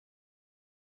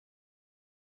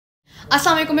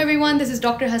Assalamualaikum everyone, this is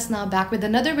Dr. Hasna back with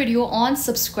another video on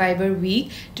Subscriber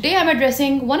Week. Today I'm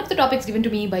addressing one of the topics given to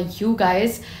me by you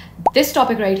guys, this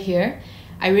topic right here.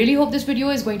 I really hope this video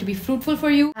is going to be fruitful for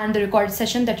you, and the recorded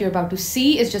session that you're about to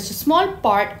see is just a small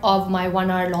part of my 1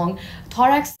 hour long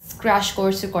Thorax crash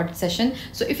course recorded session.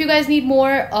 So if you guys need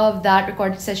more of that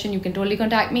recorded session, you can totally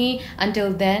contact me.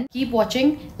 Until then, keep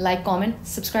watching, like, comment,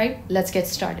 subscribe. Let's get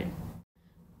started.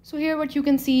 So here what you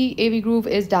can see, AV groove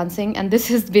is dancing, and this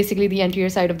is basically the anterior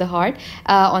side of the heart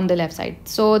on the left side.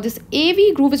 So this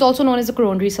AV groove is also known as the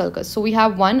coronary sulcus. So we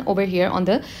have one over here on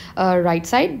the right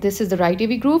side. This is the right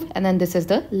AV groove, and then this is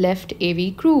the left AV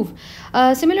groove.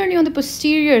 Similarly, on the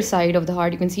posterior side of the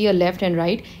heart, you can see a left and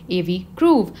right AV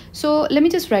groove. So let me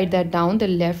just write that down, the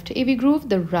left AV groove,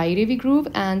 the right AV groove,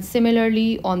 and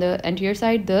similarly on the anterior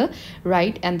side, the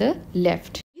right and the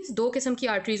left. दो किस्म की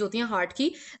arteries होती हैं heart की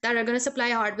that are going to supply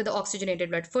heart with the oxygenated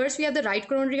blood. First, we have the right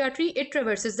coronary artery. It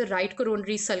traverses the right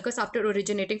coronary sulcus after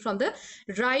originating from the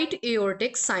right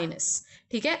aortic sinus.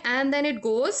 ठीक है? And then it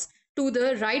goes to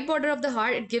the right border of the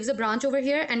heart. It gives a branch over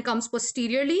here and comes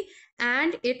posteriorly,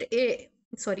 and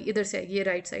इधर से ये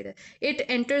right side है. It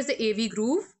enters the AV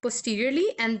groove posteriorly,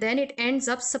 and then it ends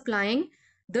up supplying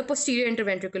the posterior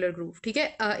interventricular groove. ठीक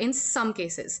है? In some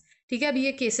cases. ठीक है, अभी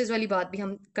ये केसेस वाली बात भी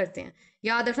हम करते हैं.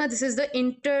 याद रखना, this is the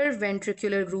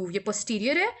interventricular groove. ये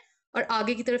पोस्टीरियर है और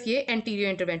आगे की तरफ ये एंटीरियर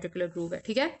इंटरवेंट्रिकुलर ग्रूव है.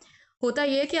 ठीक है, होता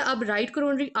ये है कि अब राइट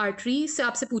कोरोनरी आर्टरी से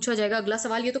आपसे पूछा जाएगा अगला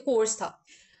सवाल. ये तो कोर्स था.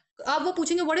 अब वो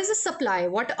पूछेंगे what is the supply,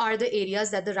 what are the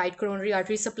areas that the right coronary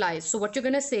artery supplies. So what you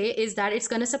gonna say is that it's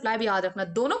gonna supply. भी याद रखना,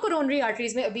 दोनों कोरोनरी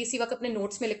आर्टरीज में, अभी इसी वक्त अपने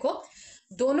नोट्स में लिखो,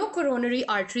 दोनों कोरोनरी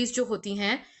आर्टरीज जो होती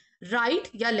हैं राइट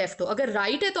या लेफ्ट हो. अगर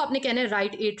राइट है तो आपने कहना है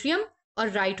राइट एट्रियम और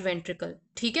राइट वेंट्रिकल.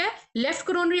 ठीक है, left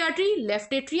coronary artery,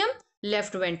 left atrium,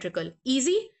 left ventricle.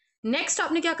 Easy. Next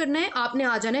आपने क्या करना है, आपने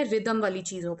आ जाना है रिदम वाली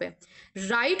चीजों पे.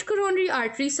 Right coronary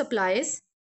artery supplies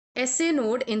SA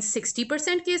node in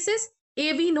 60% cases,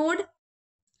 AV node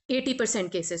 80%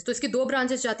 cases. तो इसकी दो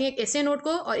ब्रांचेस जाती हैं, एक एसए नोड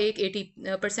को और एक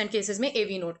 80% केसेस में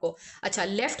एवी नोड को. अच्छा,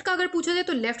 लेफ्ट का अगर पूछा जाए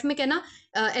तो लेफ्ट में कहना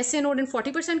SA node in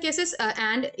 40% cases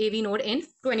and AV node in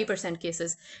 20%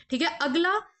 cases. ठीक है,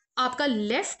 अगला आपका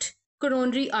लेफ्ट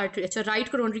कोरोनरी आर्टरी. अच्छा, राइट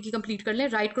कोरोनरी की कंप्लीट कर लें.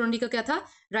 राइट कोरोनरी का क्या था,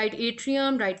 right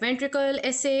atrium, right ventricle,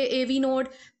 S A, AV node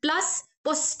plus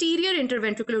posterior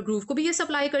interventricular groove को भी ये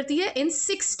सप्लाई करती है in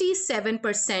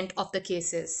 67% of the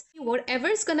cases. Whatever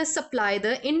is going to supply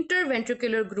the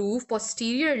interventricular groove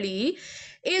posteriorly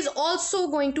is also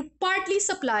going to partly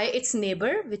supply its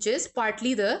neighbor, which is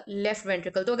partly the left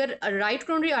ventricle. तो अगर right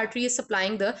coronary artery is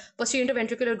supplying the posterior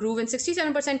interventricular groove in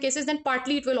 67% cases, then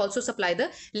partly it will also supply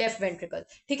the left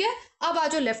ventricle. ठीक है, अब आ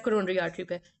जाओ left coronary artery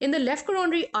पे. In the left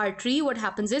coronary artery, what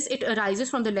happens is it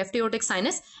arises from the left aortic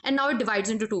sinus, and now it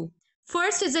divides into two.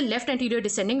 First is the left anterior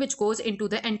descending, which goes into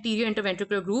the anterior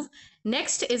interventricular groove.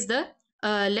 Next is the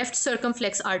left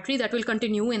circumflex artery that will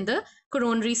continue in the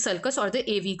coronary sulcus or the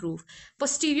AV groove.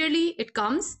 Posteriorly, it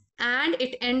comes and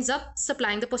it ends up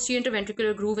supplying the posterior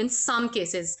interventricular groove in some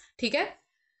cases. ठीक है?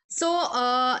 So,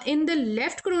 in the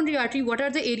left coronary artery, what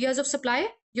are the areas of supply?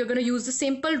 You're going to use the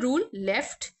simple rule: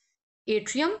 left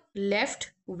atrium,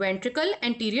 left ventricle,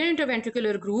 anterior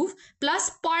interventricular groove plus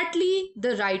partly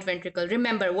the right ventricle.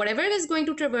 Remember, whatever is going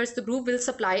to traverse the groove will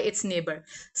supply its neighbor.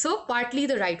 So partly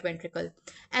the right ventricle,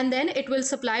 and then it will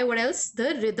supply what else?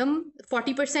 The rhythm.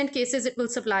 40% cases it will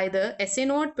supply the SA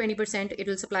node, 20% it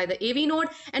will supply the AV node,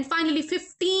 and finally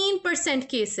 15%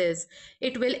 cases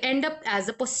it will end up as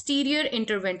a posterior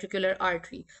interventricular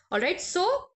artery. All right, so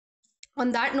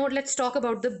on that note, let's talk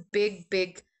about the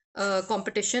big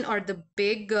competition or the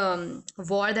big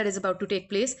war that is about to take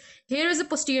place. Here is the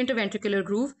posterior interventricular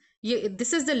groove.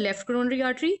 This is the left coronary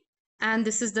artery and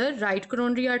this is the right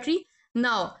coronary artery.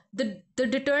 Now, the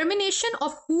determination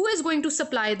of who is going to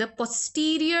supply the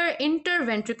posterior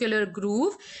interventricular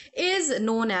groove is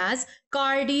known as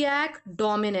cardiac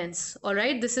dominance. All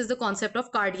right, this is the concept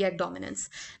of cardiac dominance.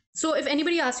 So if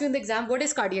anybody asks you in the exam, what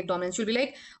is cardiac dominance? You'll be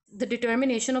like, the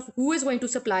determination of who is going to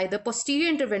supply the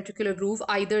posterior interventricular groove,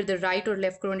 either the right or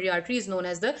left coronary artery, is known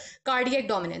as the cardiac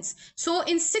dominance. So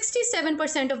in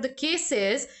 67% of the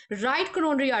cases, right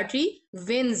coronary artery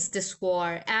wins this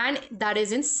war, and that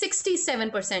is in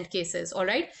 67% cases. All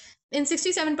right. In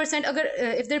 67%,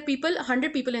 if there are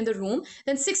 100 people in the room,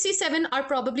 then 67 are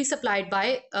probably supplied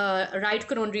by right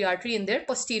coronary artery in their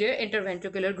posterior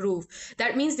interventricular groove.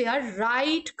 That means they are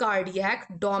right cardiac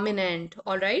dominant.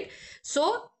 All right.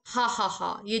 So,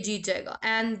 ye jeet jayega.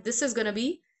 And this is going to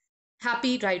be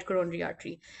happy right coronary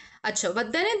artery. Achha,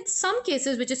 but then in some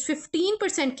cases, which is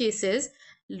 15% cases,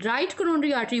 right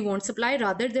coronary artery won't supply,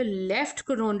 rather the left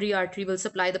coronary artery will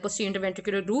supply the posterior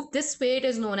interventricular groove. This way it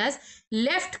is known as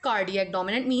left cardiac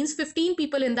dominant, means 15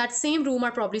 people in that same room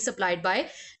are probably supplied by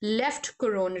left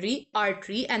coronary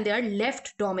artery and they are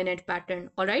left dominant pattern.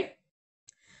 All right.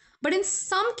 But in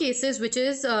some cases, which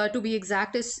is to be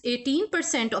exact, is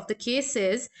 18% of the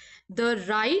cases, the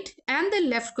right and the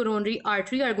left coronary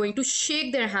artery are going to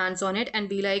shake their hands on it and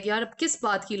be like, यार अब किस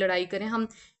बात की लड़ाई करें, हम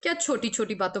क्या छोटी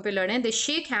छोटी बातों पे लड़ें. They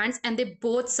shake hands and they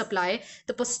both supply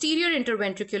the posterior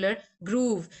interventricular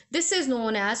groove. This is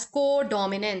known as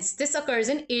codominance. This occurs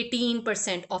in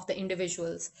 18% of the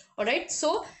individuals. All right.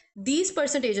 So these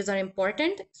percentages are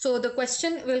important. So the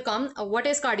question will come, what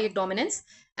is cardiac dominance?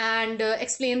 And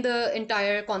explain the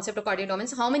entire concept of cardiac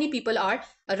dominance. How many people are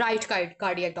right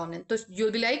cardiac dominant? So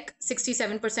you'll be like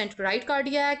 67% right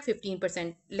cardiac,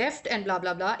 15% left, and blah,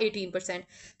 blah, blah, 18%.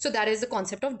 So that is the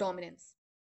concept of dominance.